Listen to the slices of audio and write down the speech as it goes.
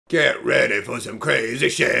Get ready for some crazy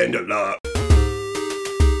Shandalar.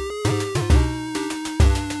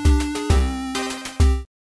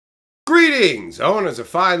 Greetings, owners of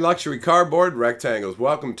fine luxury cardboard rectangles.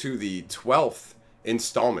 Welcome to the 12th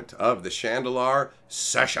installment of the Shandalar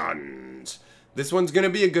Sessions. This one's going to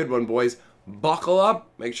be a good one, boys. Buckle up.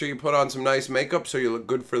 Make sure you put on some nice makeup so you look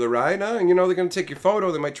good for the ride. And you know they're going to take your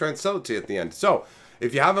photo. They might try and sell it to you at the end. So,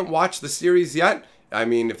 if you haven't watched the series yet, I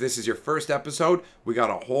mean, if this is your first episode, we got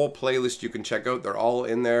a whole playlist you can check out. They're all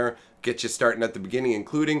in there. Get you starting at the beginning,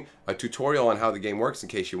 including a tutorial on how the game works in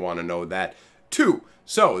case you want to know that too.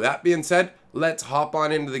 So, that being said, let's hop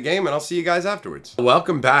on into the game and I'll see you guys afterwards.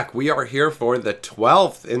 Welcome back. We are here for the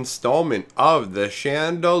 12th installment of the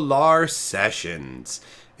Shandalar Sessions.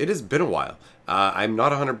 It has been a while. I'm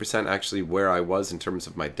not 100% actually where I was in terms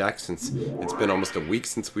of my deck since it's been almost a week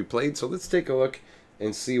since we played. So let's take a look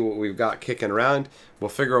and see what we've got kicking around. We'll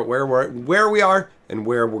figure out where we are and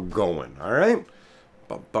where we're going. All right.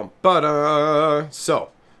 So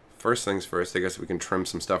first things first, I guess we can trim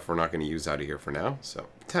some stuff we're not going to use out of here for now. So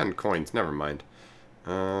 10 coins, never mind.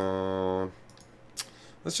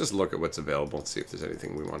 Let's just look at what's available and see if there's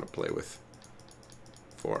anything we want to play with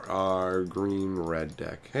for our green-red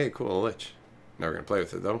deck. Hey, cool, Lich. Never going to play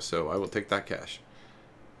with it, though, so I will take that cash.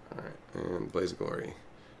 Alright, and Blaze of Glory.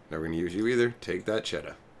 Never going to use you either. Take that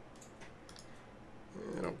cheddar.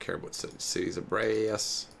 I don't care what cities of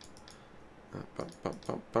brass. Do I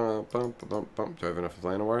have enough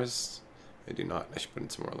Llanowars? I do not. I should put in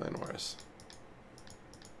some more Llanowars.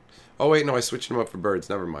 Oh, wait, no, I switched them up for birds.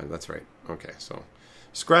 Never mind, that's right. Okay, so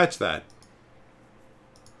scratch that.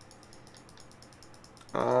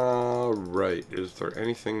 Alright, is there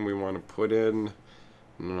anything we want to put in?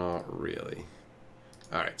 Not really.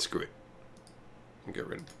 Alright, screw it. Get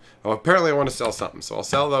rid of it. Oh, apparently I want to sell something, so I'll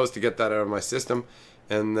sell those to get that out of my system.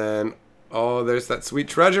 And then, oh, there's that sweet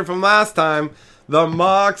treasure from last time. The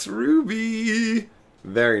Mox Ruby.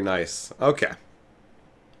 Very nice. Okay.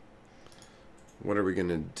 What are we going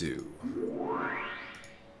to do?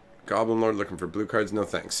 Goblin Lord looking for blue cards. No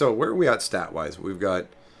thanks. So, where are we at stat-wise? We've got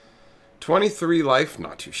 23 life.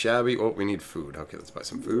 Not too shabby. Oh, we need food. Okay, let's buy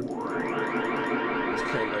some food. It's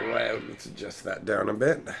kind of loud. Let's adjust that down a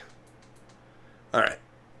bit. Alright.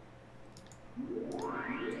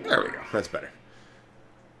 There we go. That's better.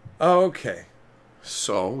 Okay.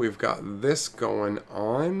 So, we've got this going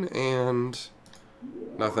on, and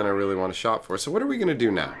nothing I really want to shop for. So, what are we going to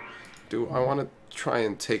do now? Do I want to try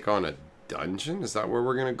and take on a dungeon? Is that where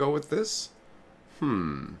we're going to go with this? I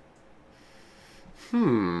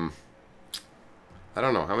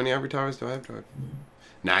don't know. How many ivory towers do I have?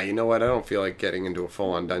 Nah, you know what? I don't feel like getting into a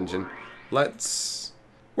full-on dungeon.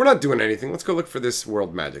 We're not doing anything. Let's go look for this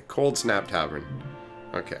world magic. Cold Snap Tavern.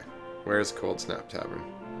 Okay. Where's Cold Snap Tavern?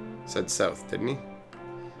 Said south, didn't he?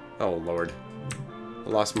 Oh, Lord. I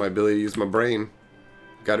lost my ability to use my brain.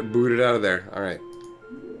 Got it booted out of there. Alright.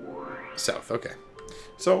 South, okay.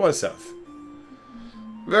 So it was south.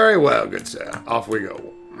 Very well, good sir. Off we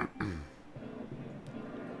go.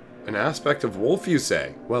 An aspect of wolf, you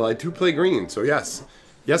say? Well, I do play green, so yes.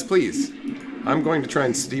 Yes, please. I'm going to try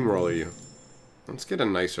and steamroller you. Let's get a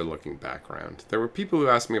nicer looking background. There were people who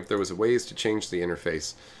asked me if there was ways to change the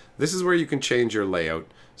interface. This is where you can change your layout.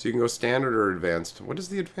 So you can go standard or advanced. What does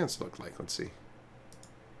the advanced look like? Let's see.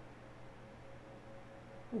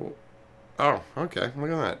 Oh, okay.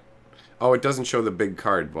 Look at that. Oh, it doesn't show the big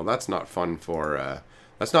card. Well, that's not fun for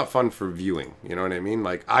viewing. You know what I mean?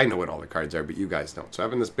 Like, I know what all the cards are, but you guys don't. So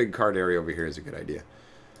having this big card area over here is a good idea.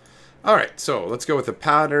 Alright, so let's go with the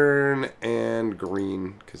pattern and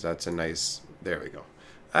green, because that's a nice... There we go.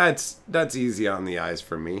 That's easy on the eyes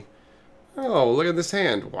for me. Oh, look at this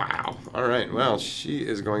hand. Wow. Alright, well, she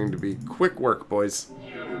is going to be quick work, boys.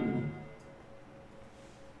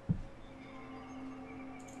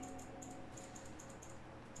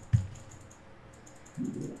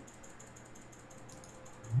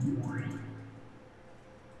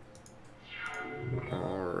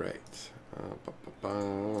 Alright.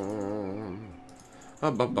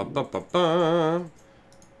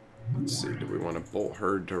 Let's see, do we want to bolt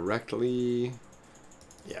her directly?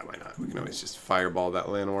 Yeah, why not? We can always just fireball that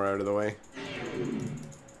Llanowar out of the way.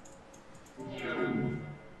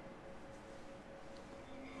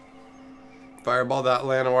 Fireball that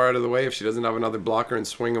Llanowar out of the way if she doesn't have another blocker and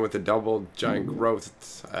swing her with a double giant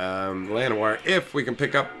growth Llanowar. If we can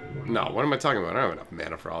pick up... No, what am I talking about? I don't have enough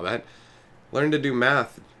mana for all that. Learn to do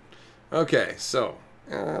math. Okay, so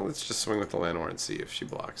let's just swing with the Llanowar and see if she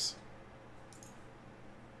blocks.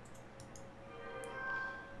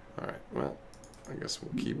 Alright, well, I guess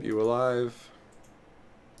we'll keep you alive.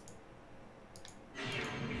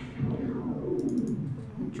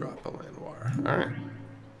 Alright.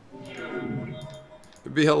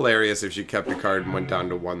 It'd be hilarious if she kept a card and went down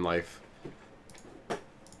to 1 life.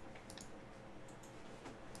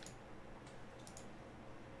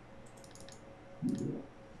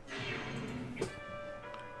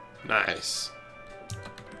 Nice.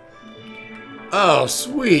 Oh,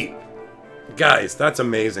 sweet. Guys, that's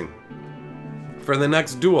amazing. For the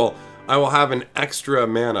next duel, I will have an extra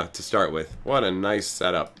mana to start with. What a nice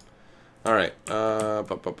setup. Alright. Let's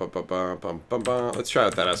try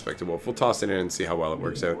out that Aspect of Wolf. We'll toss it in and see how well it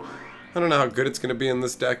works out. I don't know how good it's going to be in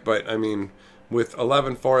this deck, but, I mean, with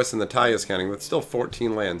 11 forests and the Taya scanning, that's still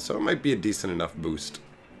 14 lands, so it might be a decent enough boost.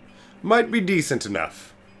 Might be decent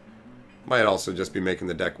enough. Might also just be making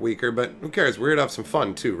the deck weaker, but who cares? We're gonna have some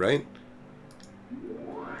fun too, right?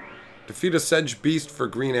 Defeat a Sedge Beast for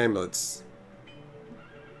green amulets.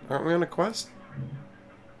 Aren't we on a quest?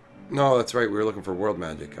 No, that's right. We were looking for world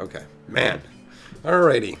magic. Okay. Man.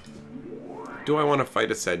 Alrighty. Do I want to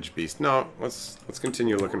fight a Sedge Beast? No. Let's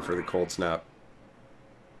continue looking for the Cold Snap.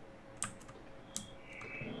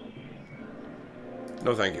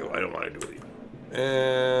 No, thank you. I don't want to do it.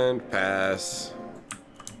 And pass.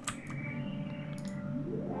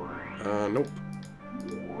 Nope.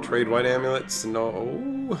 Trade white amulets?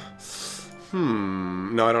 No.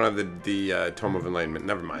 No, I don't have the Tome of Enlightenment.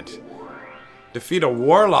 Never mind. Defeat a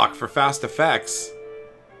Warlock for fast effects.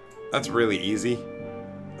 That's really easy.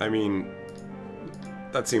 I mean,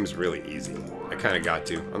 that seems really easy. I kind of got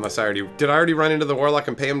to. Unless I already... Did I already run into the Warlock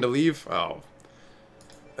and pay him to leave? Oh.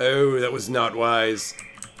 Oh, that was not wise.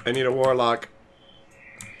 I need a Warlock.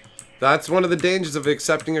 That's one of the dangers of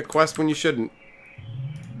accepting a quest when you shouldn't.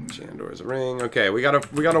 Shandor's Ring. Okay, we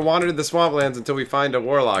gotta wander to the Swamplands until we find a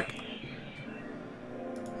Warlock.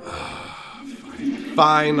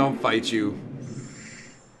 Fine, I'll fight you.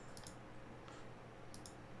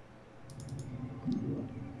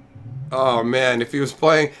 Oh man, if he was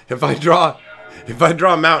playing, if I draw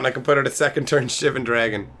a mountain, I can put out a second turn Shivan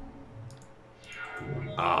Dragon.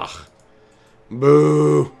 Ah,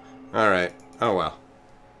 boo. All right. Oh well.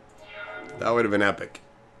 That would have been epic.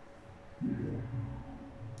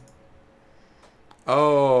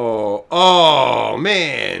 Oh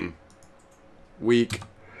man. Weak.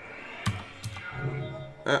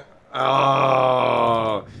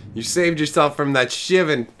 Oh, you saved yourself from that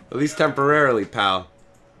Shivan, at least temporarily, pal.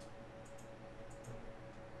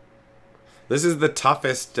 This is the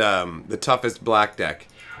toughest black deck.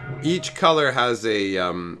 Each color has a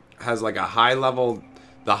has like a high level,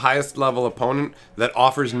 the highest level opponent that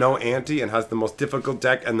offers no ante and has the most difficult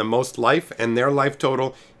deck and the most life, and their life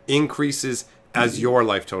total increases as your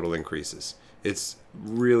life total increases. It's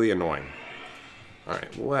really annoying. All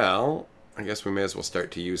right, well, I guess we may as well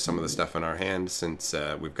start to use some of the stuff in our hand since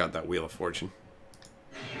we've got that Wheel of Fortune.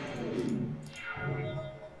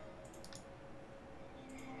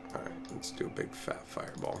 Alright, let's do a big fat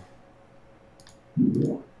fireball.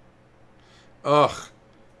 Ugh.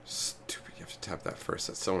 Stupid, you have to tap that first.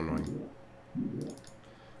 That's so annoying.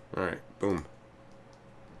 Alright, boom.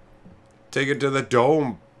 Take it to the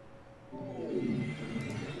dome.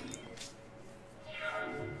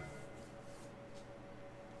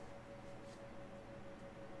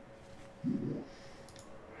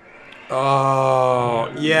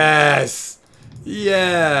 Oh, yes!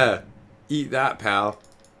 Yeah! Eat that, pal.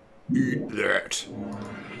 Eat that.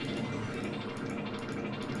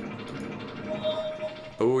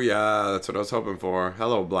 Oh, yeah, that's what I was hoping for.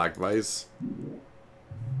 Hello, Black Vice.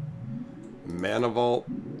 Mana Vault.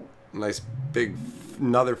 Nice big,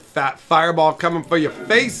 another fat fireball coming for your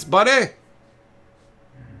face, buddy!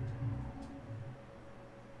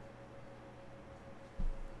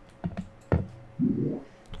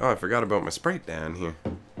 Oh, I forgot about my Sprite down here.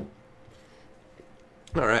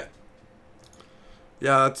 Alright.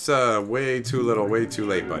 Yeah, that's way too little, way too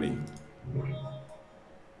late, buddy.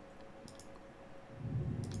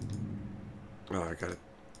 Oh, I gotta...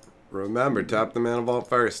 Remember, tap the Mana Vault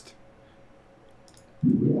first.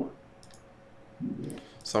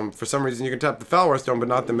 For some reason you can tap the Fellwar Stone, but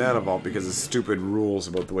not the Mana Vault because of stupid rules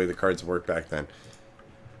about the way the cards worked back then.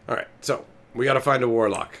 Alright, so... We gotta find a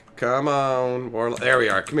Warlock. Come on, Warlock. There we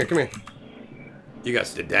are. Come here, come here. You got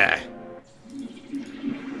to die.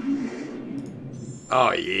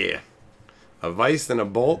 Oh, yeah. A Vice and a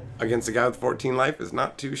Bolt against a guy with 14 life is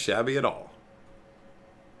not too shabby at all.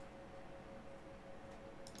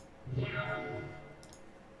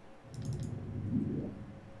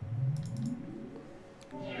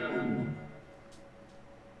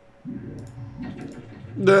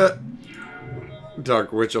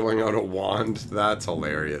 Dark Witchling out a wand. That's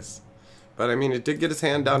hilarious. But I mean, it did get his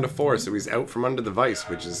hand down to 4, so he's out from under the Vice,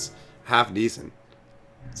 which is half decent.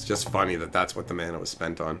 It's just funny that that's what the mana was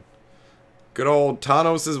spent on. Good old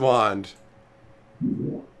Thanos' wand.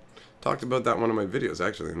 Talked about that in one of my videos,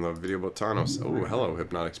 actually, in the video about Thanos. Oh, hello,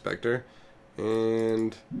 Hypnotic Spectre.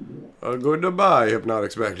 And a goodbye,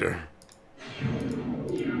 Hypnotic Spectre.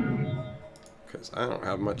 Because I don't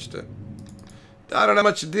have much to... I don't have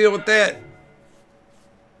much to deal with that.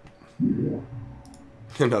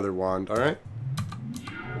 Another wand, alright.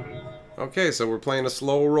 Okay, so we're playing a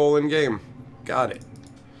slow rolling game. Got it.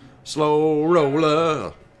 Slow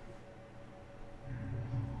roller.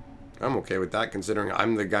 I'm okay with that, considering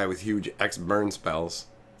I'm the guy with huge X burn spells.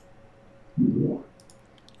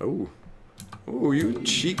 Oh. Ooh, you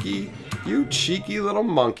cheeky little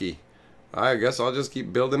monkey. I guess I'll just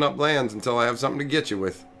keep building up lands until I have something to get you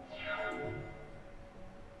with.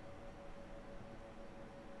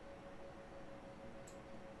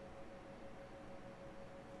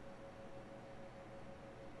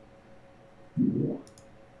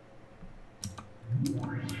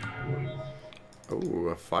 Oh,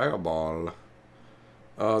 a fireball.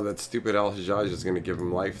 Oh, that stupid El Hajjaj is going to give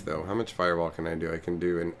him life, though. How much fireball can I do? I can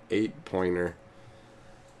do an 8-pointer.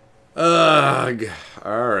 Ugh.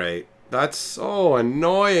 Alright. That's so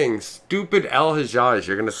annoying. Stupid El Hajjaj.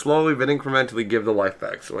 You're going to slowly but incrementally give the life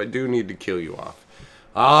back, so I do need to kill you off.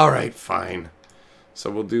 Alright, fine.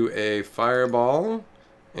 So we'll do a fireball.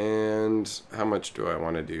 And how much do I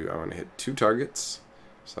want to do? I want to hit 2 targets.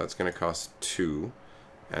 So that's going to cost 2.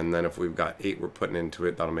 And then if we've got 8 we're putting into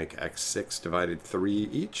it, that'll make X6 divided 3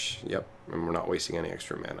 each. Yep, and we're not wasting any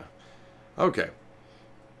extra mana. Okay.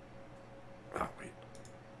 Oh, wait.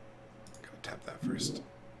 Gotta tap that first.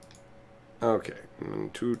 Okay, and then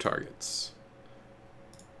 2 targets.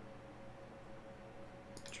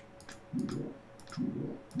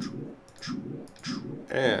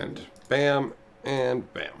 And bam, and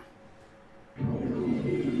bam.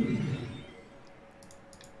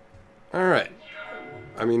 Alright.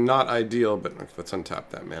 I mean, not ideal, but let's untap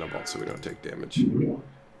that mana vault so we don't take damage.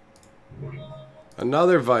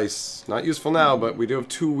 Another Vice. Not useful now, but we do have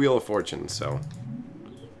 2 Wheel of Fortune, so...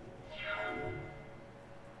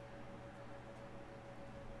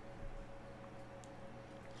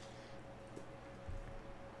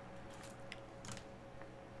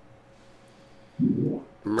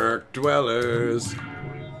 Merc Dwellers.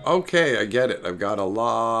 Okay, I get it. I've got a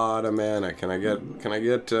lot of mana. Can I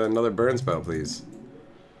get another burn spell, please?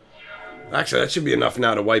 Actually, that should be enough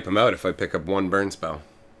now to wipe him out if I pick up 1 burn spell.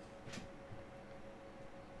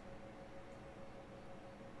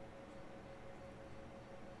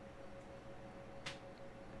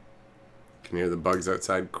 Can hear the bugs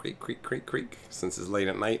outside creak, creak, creak, creak, since it's late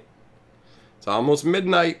at night. It's almost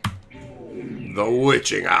midnight. The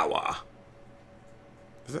witching hour.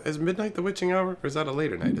 Is midnight the witching hour? Or is that a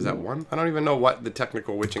later night? Is that 1? I don't even know what the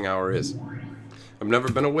technical witching hour is. I've never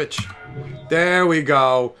been a witch. There we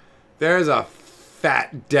go. There's a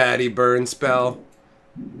fat daddy burn spell.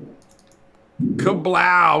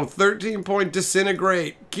 Kablow! 13-point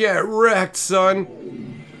disintegrate. Get wrecked,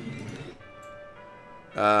 son.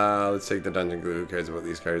 Let's take the dungeon glue. Who cares about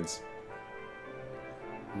these cards?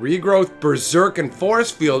 Regrowth, Berserk, and Force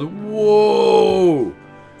Field. Whoa!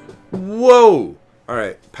 Whoa!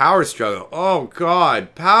 Alright, Power Struggle. Oh,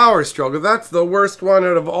 God. Power Struggle. That's the worst one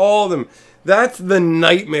out of all of them. That's the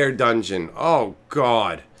Nightmare Dungeon. Oh,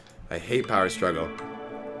 God. I hate Power Struggle.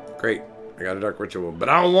 Great. I got a Dark Ritual, but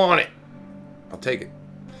I don't want it. I'll take it.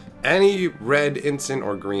 Any red instant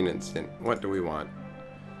or green instant. What do we want?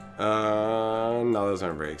 No, those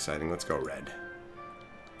aren't very exciting. Let's go red.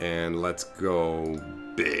 And let's go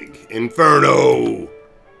big. Inferno!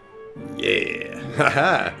 Yeah.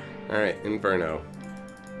 Haha. Alright, Inferno.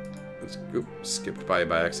 Let's skipped by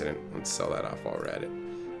accident. Let's sell that off while we're at it.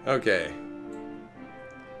 Okay.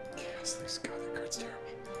 Chaos, please. God, that card's terrible.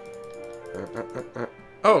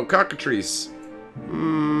 Oh, Cockatrice.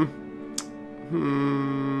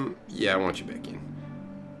 Yeah, I want you back in.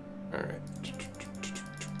 Alright.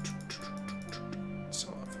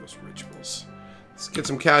 Sell off those rituals. Let's get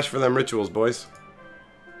some cash for them rituals, boys.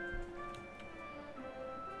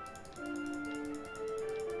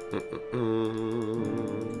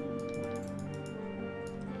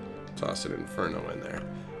 Toss an Inferno in there.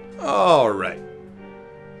 Alright.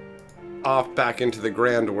 Off back into the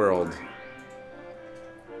grand world.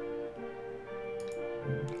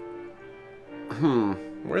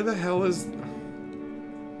 Where the hell is...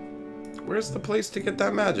 Where's the place to get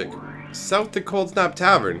that magic? South to Cold Snap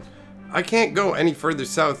Tavern. I can't go any further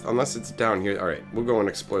south unless it's down here. Alright, we'll go and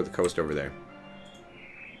explore the coast over there.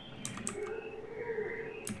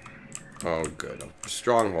 Oh, good. A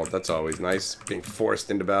stronghold. That's always nice. Being forced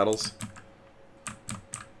into battles.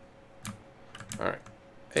 Alright.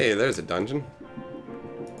 Hey, there's a dungeon.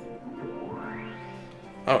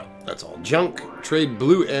 Oh, that's all junk. Trade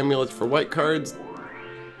blue amulets for white cards.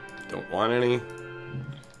 Don't want any.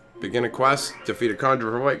 Begin a quest. Defeat a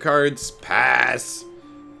conjurer for white cards. Pass.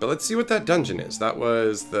 But let's see what that dungeon is. That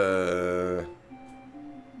was the...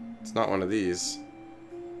 It's not one of these.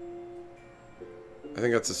 I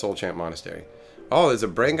think that's the Soul Champ Monastery. Oh, there's a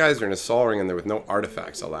Brain Geyser and a Sol Ring in there with no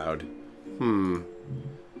artifacts allowed. You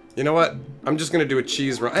know what? I'm just going to do a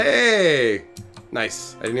cheese run. Hey!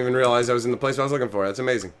 Nice. I didn't even realize I was in the place I was looking for. That's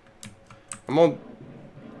amazing. I'm gonna...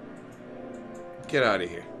 Get out of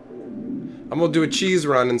here. I'm gonna do a cheese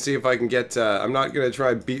run and see if I can get... I'm not going to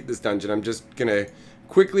try and beat this dungeon. I'm just going to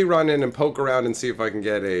quickly run in and poke around and see if I can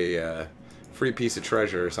get a free piece of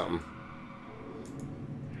treasure or something.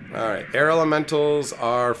 Alright. Air Elementals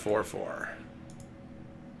are 4/4.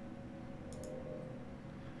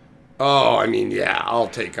 Oh, I mean, yeah, I'll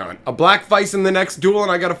take on a Black Vice in the next duel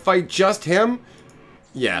and I gotta fight just him?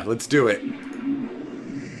 Yeah, let's do it.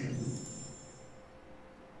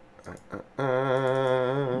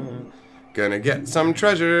 Gonna get some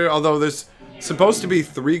treasure, although there's supposed to be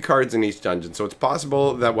 3 cards in each dungeon, so it's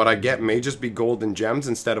possible that what I get may just be gold and gems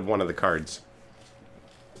instead of one of the cards.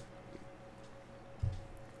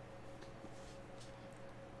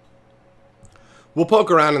 We'll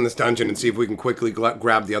poke around in this dungeon and see if we can quickly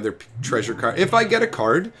grab the other treasure card. If I get a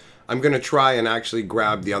card, I'm going to try and actually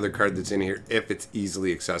grab the other card that's in here if it's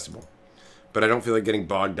easily accessible. But I don't feel like getting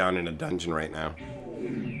bogged down in a dungeon right now.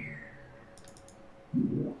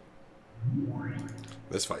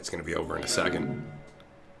 This fight's going to be over in a second.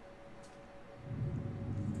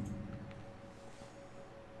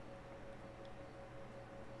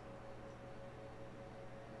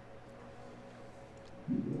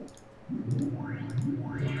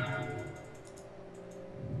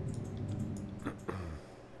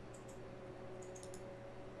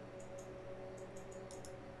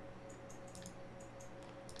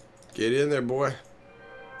 Get in there, boy.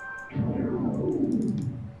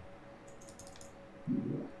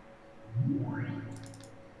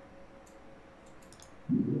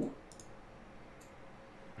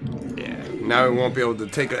 Yeah, now it won't be able to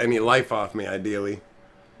take any life off me, ideally.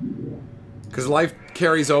 Because life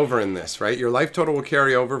carries over in this, right? Your life total will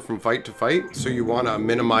carry over from fight to fight, so you want to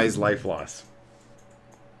minimize life loss.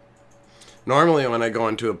 Normally, when I go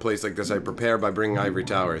into a place like this, I prepare by bringing ivory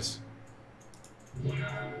towers.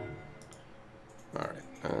 Alright,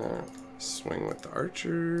 swing with the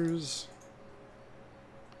archers.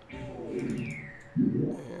 And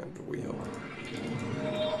wheel.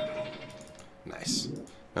 Nice.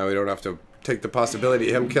 Now we don't have to take the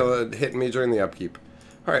possibility of him hitting me during the upkeep.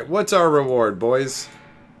 Alright, what's our reward, boys?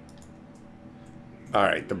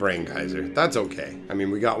 Alright, the Brain Geyser. That's okay. I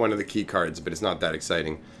mean, we got one of the key cards, but it's not that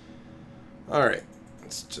exciting. Alright,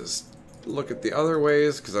 let's just look at the other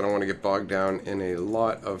ways, because I don't want to get bogged down in a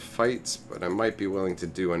lot of fights, but I might be willing to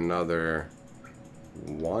do another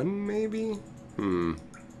one, maybe?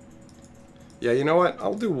 Yeah, you know what?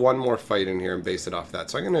 I'll do one more fight in here and base it off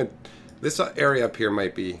that. So I'm going to... This area up here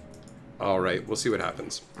might be... Alright, we'll see what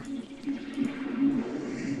happens.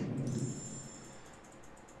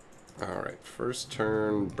 Alright, first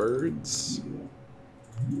turn, birds.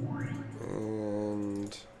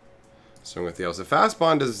 And... swing with the elves. The fast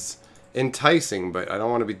bond is enticing, but I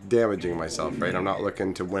don't want to be damaging myself, right? I'm not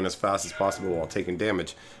looking to win as fast as possible while taking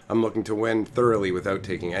damage. I'm looking to win thoroughly without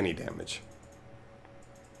taking any damage.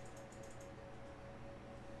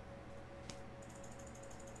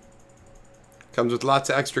 Comes with lots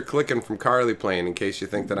of extra clicking from Carly playing, in case you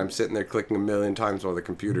think that I'm sitting there clicking a million times while the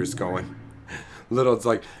computer's going. Little, it's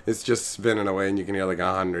like, it's just spinning away and you can hear like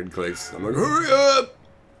 100 clicks. I'm like, hurry up!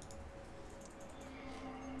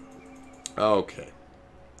 Okay.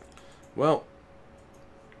 Well,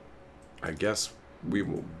 I guess we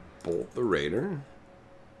will bolt the raider.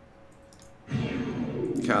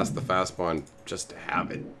 Cast the fast bond just to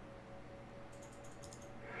have it.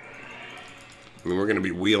 I mean, we're going to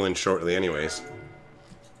be wheeling shortly anyways.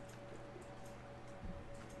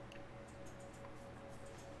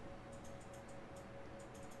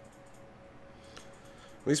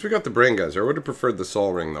 At least we got the Brain Geyser. I would have preferred the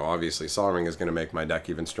Sol Ring, though. Obviously, Sol Ring is going to make my deck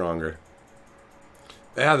even stronger.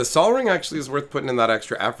 Yeah, the Sol Ring actually is worth putting in that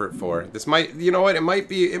extra effort for. This might, you know what? It might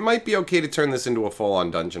be okay to turn this into a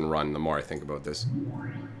full-on dungeon run. The more I think about this,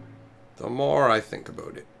 the more I think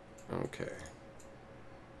about it. Okay.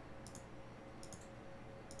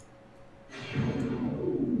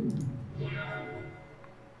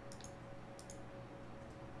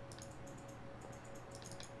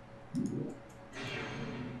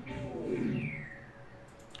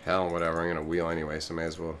 Hell, whatever. I'm gonna wheel anyway, so may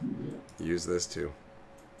as well use this too.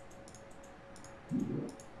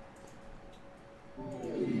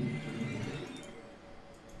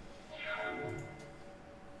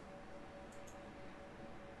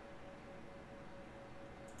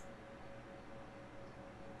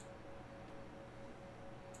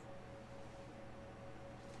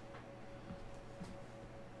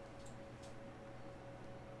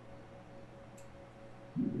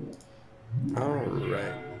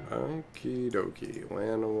 Okie dokie.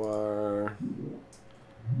 Lanoir.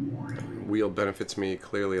 Wheel benefits me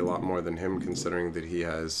clearly a lot more than him, considering that he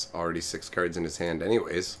has already 6 cards in his hand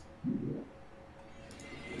anyways.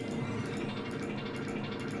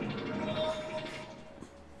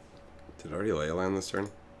 Did I already lay a land this turn?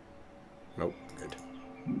 Nope. Good.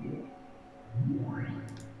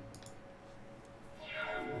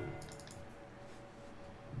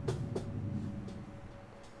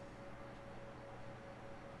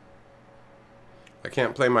 I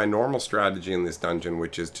can't play my normal strategy in this dungeon,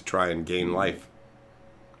 which is to try and gain life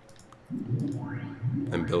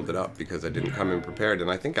and build it up, because I didn't come in prepared. And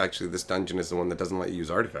I think actually this dungeon is the one that doesn't let you use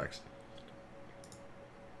artifacts.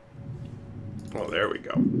 Oh, there we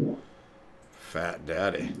go. Fat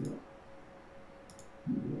daddy.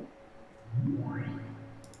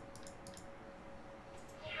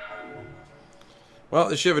 Well,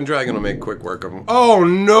 the Shivan Dragon will make quick work of him. Oh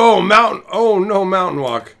no, mountain! Oh no, mountain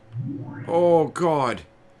walk! Oh god!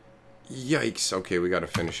 Yikes! Okay, we got to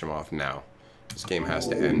finish him off now. This game has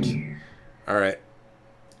to end. All right.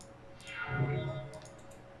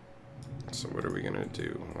 So what are we gonna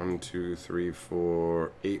do? 1, 2, 3,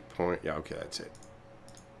 4, 8 point. Yeah, okay, that's it.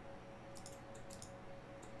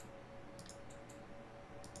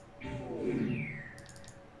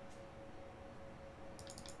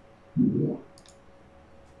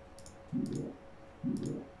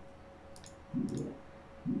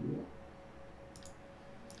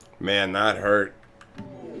 Man, that hurt.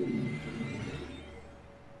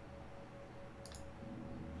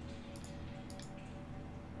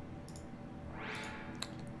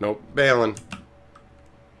 Nope, bailing.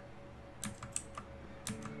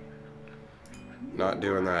 Not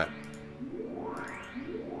doing that.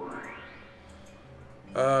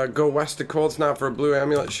 Go west to Cold Snap for a blue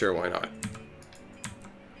amulet? Sure, why not?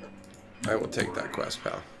 I will take that quest,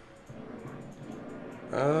 pal.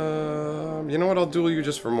 You know what? I'll duel you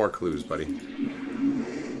just for more clues, buddy.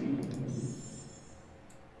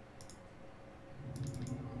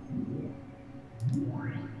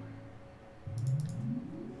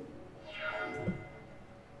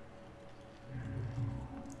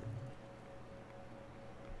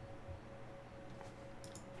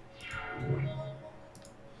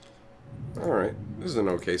 Alright, this is an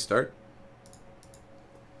okay start.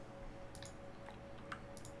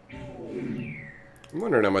 I'm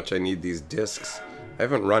wondering how much I need these discs. I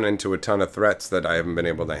haven't run into a ton of threats that I haven't been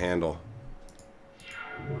able to handle.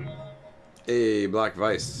 Hey, Black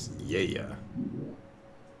Vice. Yeah.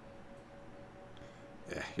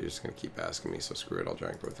 Yeah, you're just gonna keep asking me, so screw it, I'll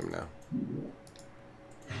drink with him now.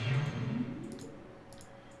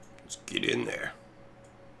 Let's get in there.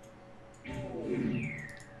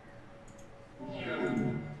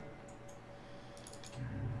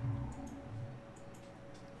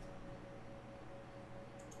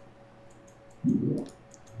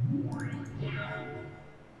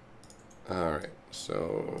 Alright,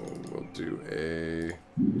 so we'll do a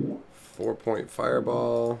 4-point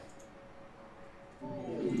fireball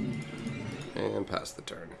and pass the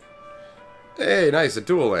turn. Hey, nice, a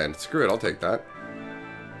dual land. Screw it, I'll take that.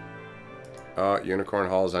 Unicorn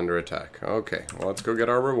Hall is under attack. Okay, well, let's go get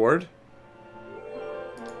our reward.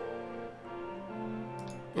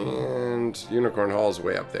 And Unicorn Hall is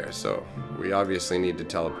way up there, so we obviously need to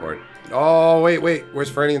teleport. Oh, wait, where's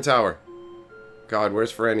Ferenian Tower? God,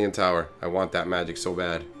 where's Ferenian Tower? I want that magic so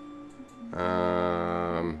bad.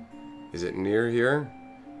 Is it near here?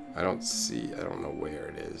 I don't know where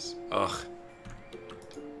it is. Ugh.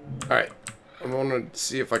 Alright. I want to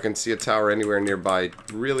see if I can see a tower anywhere nearby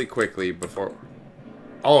really quickly before...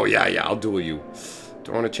 Oh, yeah, I'll duel you.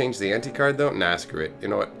 Do I want to change the anti-card, though? Nah, screw it. You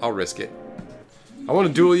know what? I'll risk it. I want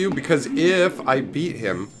to duel you because if I beat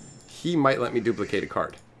him, he might let me duplicate a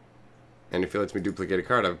card. And if he lets me duplicate a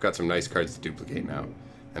card, I've got some nice cards to duplicate now.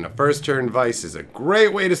 And a first turn Vice is a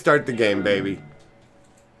great way to start the game, baby.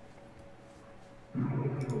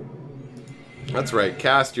 That's right,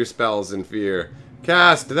 cast your spells in fear.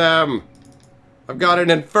 Cast them! I've got an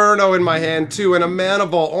Inferno in my hand too, and a Mana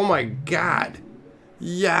Ball. Oh my god.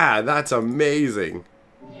 Yeah, that's amazing.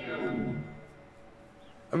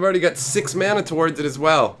 I've already got 6 mana towards it as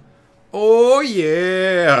well. Oh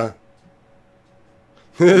yeah!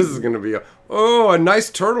 This is gonna be a nice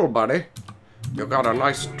turtle, buddy. You got a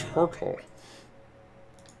nice turtle.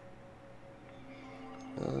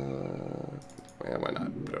 Well, why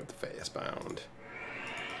not put out the face bound?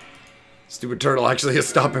 Stupid turtle actually is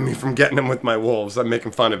stopping me from getting him with my wolves. I'm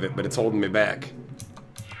making fun of it, but it's holding me back.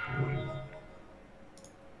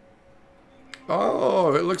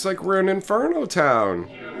 Oh, it looks like we're in Inferno Town.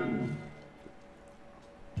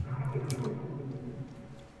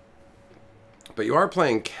 But you are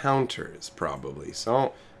playing counters, probably.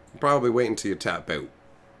 So, probably wait until you tap out.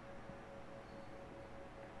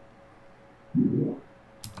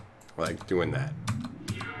 Like doing that.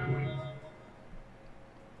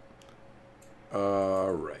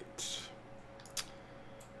 Alright.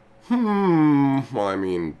 Well, I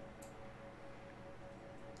mean,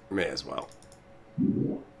 may as well.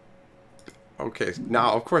 Okay,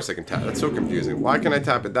 now of course I can tap. That's so confusing. Why can I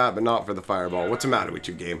tap at that but not for the fireball? What's the matter with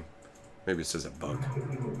you, game? Maybe it's just a bug.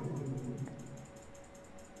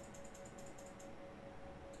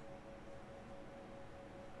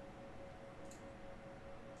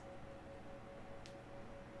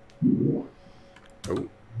 Oh.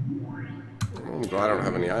 I'm glad I don't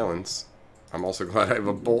have any islands. I'm also glad I have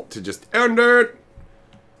a bolt to just end it.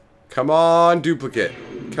 Come on, duplicate.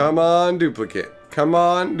 Come on, duplicate. Come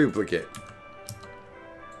on, duplicate.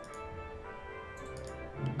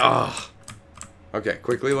 Ah. Okay,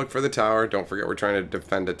 quickly look for the tower. Don't forget we're trying to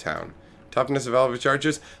defend a town. Toughness of Elvish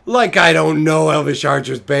Archers? Like I don't know Elvish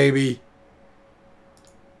Archers, baby.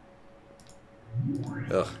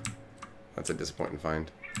 Ugh. That's a disappointing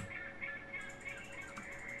find.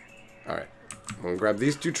 Alright. I'm gonna grab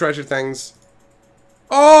these 2 treasure things.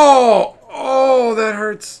 Oh! Oh, that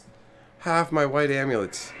hurts. Half my white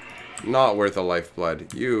amulets. Not worth a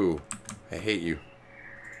lifeblood. You. I hate you.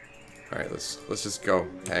 Alright, let's just go.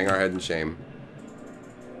 Hang our head in shame.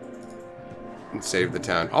 And save the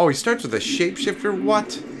town. Oh, he starts with a shapeshifter?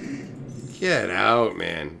 What? Get out,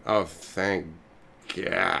 man. Oh, thank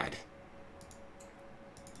God.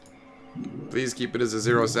 Please keep it as a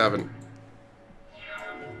 0-7.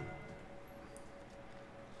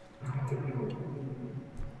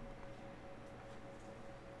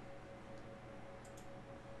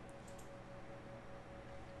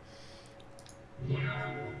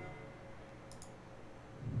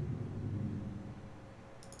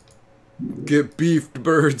 Get beefed,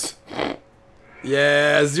 birds.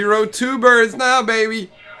 Yeah, 0-2 birds now,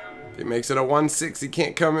 baby. If he makes it a 1-6, he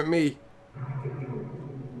can't come at me.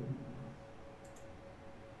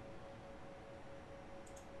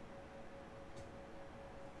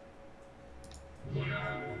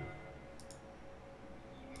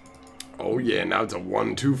 Oh yeah, now it's a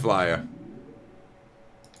 1-2 flyer.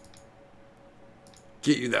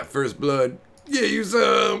 Get you that first blood. Get you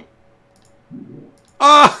some.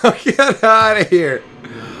 Oh, get out of here.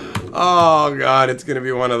 Oh, God, it's going to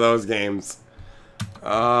be one of those games.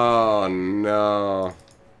 Oh, no.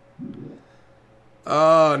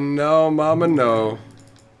 Oh, no, mama, no.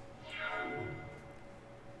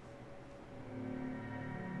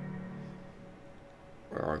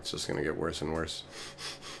 Oh, it's just going to get worse and worse.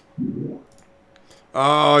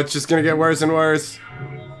 Oh, it's just going to get worse and worse.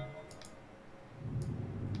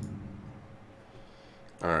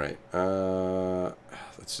 Alright,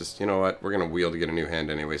 let's just, you know what, we're going to wheel to get a new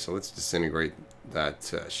hand anyway, so let's disintegrate that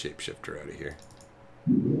shapeshifter out of here.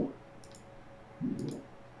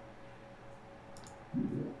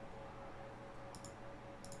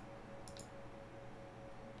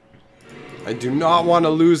 I do not want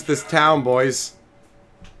to lose this town, boys.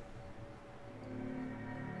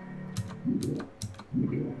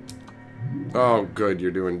 Oh, good,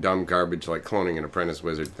 you're doing dumb garbage like cloning an apprentice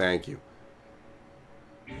wizard, thank you.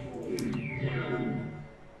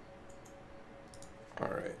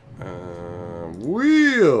 Alright.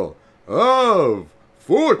 Wheel of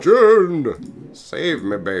Fortune! Save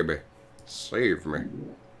me, baby. Save me.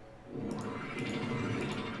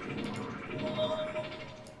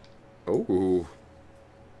 Oh.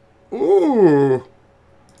 Ooh.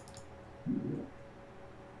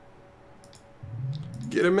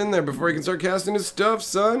 Get him in there before he can start casting his stuff,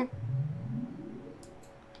 son.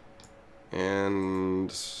 And,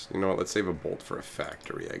 you know what, let's save a bolt for a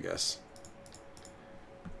factory, I guess.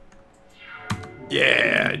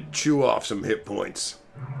 Yeah, chew off some hit points.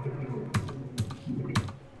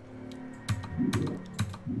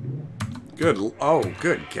 Good, oh,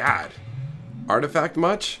 good God. Artifact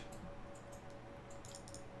much?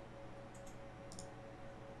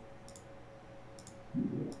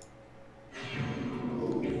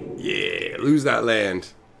 Yeah, lose that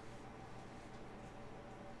land.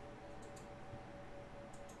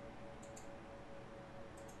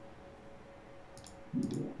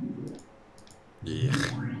 Yeah.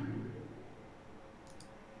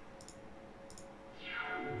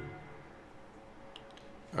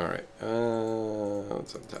 Alright,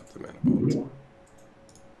 let's untap the mana bolt.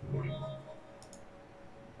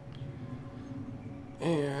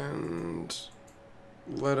 And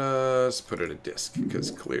let us put it a disc, because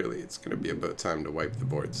clearly it's going to be about time to wipe the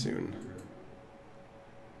board soon.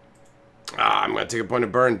 Ah, I'm going to take a point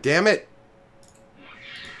of burn. Damn it!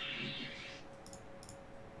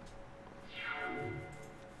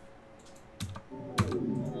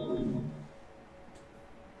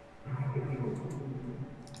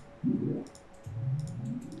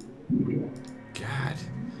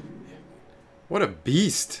 What a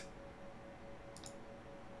beast.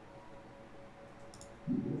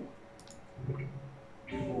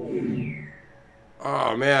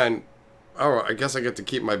 Oh, man. Oh, I guess I get to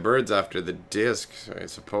keep my birds after the disc. I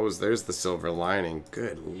suppose there's the silver lining.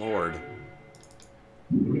 Good lord.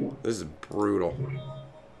 This is brutal.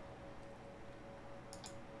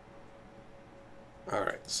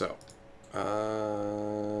 Alright, so.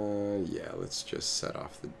 Yeah, let's just set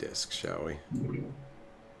off the disc, shall we?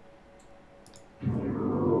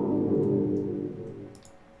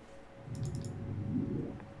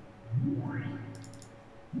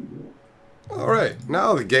 Alright,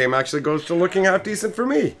 now the game actually goes to looking half decent for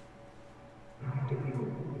me.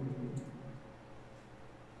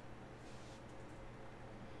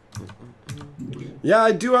 Yeah,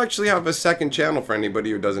 I do actually have a second channel for anybody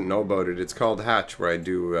who doesn't know about it. It's called Hatch, where I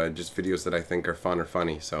do just videos that I think are fun or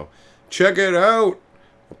funny. So, check it out!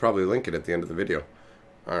 I'll probably link it at the end of the video.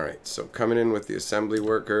 Alright, so coming in with the assembly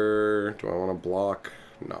worker. Do I want to block?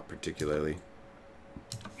 Not particularly.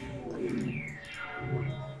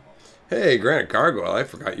 Hey, Granite Gargoyle, I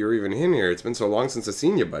forgot you were even in here. It's been so long since I've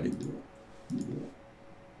seen you, buddy.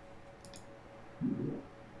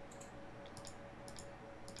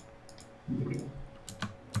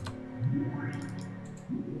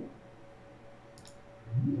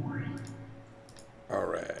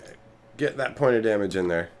 Alright. Get that point of damage in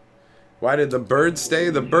there. Why did the bird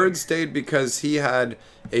stay? The bird stayed because he had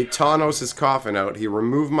a Tanos' coffin out. He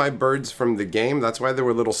removed my birds from the game. That's why there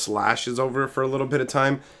were little slashes over it for a little bit of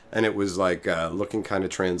time. And it was like looking kind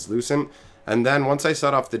of translucent. And then once I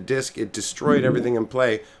set off the disc, it destroyed everything in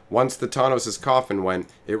play. Once the Tanos' coffin went,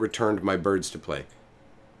 it returned my birds to play.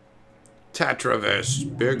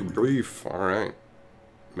 Tetravis, big brief. Alright.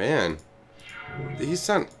 Man. They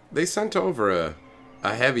sent over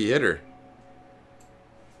a heavy hitter.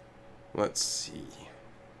 Let's see.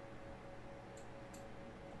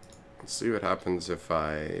 Let's see what happens if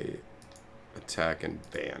I attack and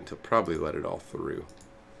band. He'll probably let it all through.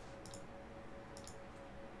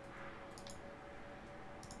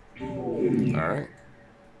 Alright.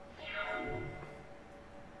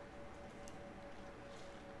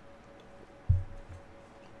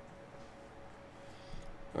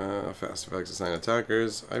 Fast effects assign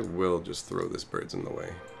attackers. I will just throw this birds in the way.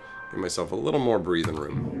 Give myself a little more breathing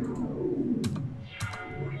room.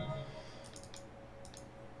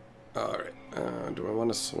 Alright. Do I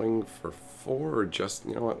want to swing for 4 or just...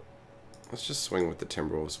 You know what? Let's just swing with the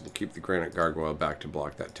Timberwolves. We'll keep the Granite Gargoyle back to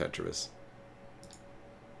block that Tetravis.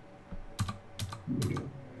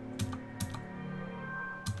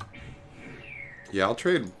 Yeah, I'll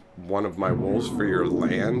trade one of my wolves for your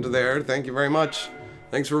land there. Thank you very much.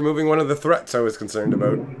 Thanks for removing one of the threats I was concerned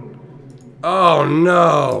about. Oh,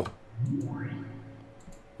 no!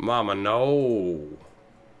 Mama, no!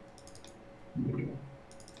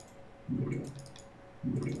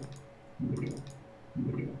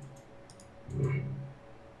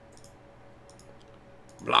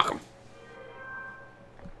 Block him.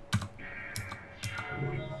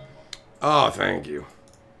 Oh, thank you.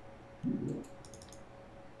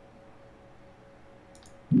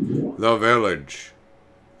 The village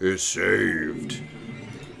is saved.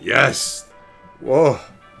 Yes. Whoa.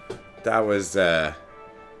 That was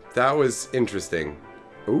interesting.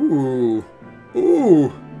 Ooh.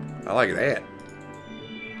 Ooh. I like that.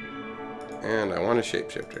 And I want a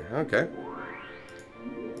shapeshifter. Okay.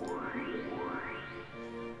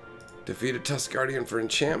 Defeat a Tusk Guardian for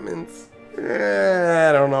enchantments?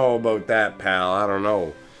 I don't know about that, pal. I don't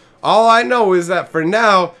know. All I know is that for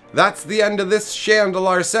now, that's the end of this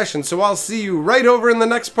Shandalar session, so I'll see you right over in the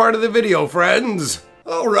next part of the video, friends.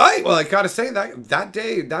 Alright, well I gotta say that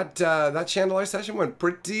Shandalar session went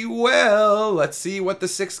pretty well. Let's see what the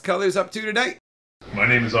 6 color's up to today. My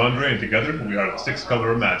name is Andre, and together we are the 6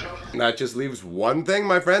 Color of Magic. And that just leaves one thing,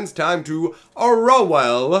 my friends. Time to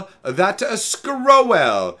roll that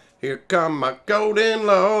scrowell. Here come my golden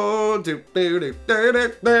lord. You better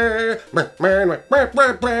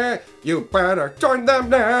join them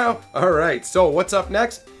now. Alright, so what's up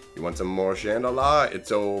next? You want some more Shandalar?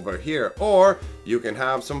 It's over here. Or you can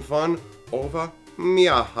have some fun over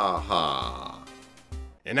Miahaha.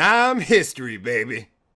 And I'm history, baby.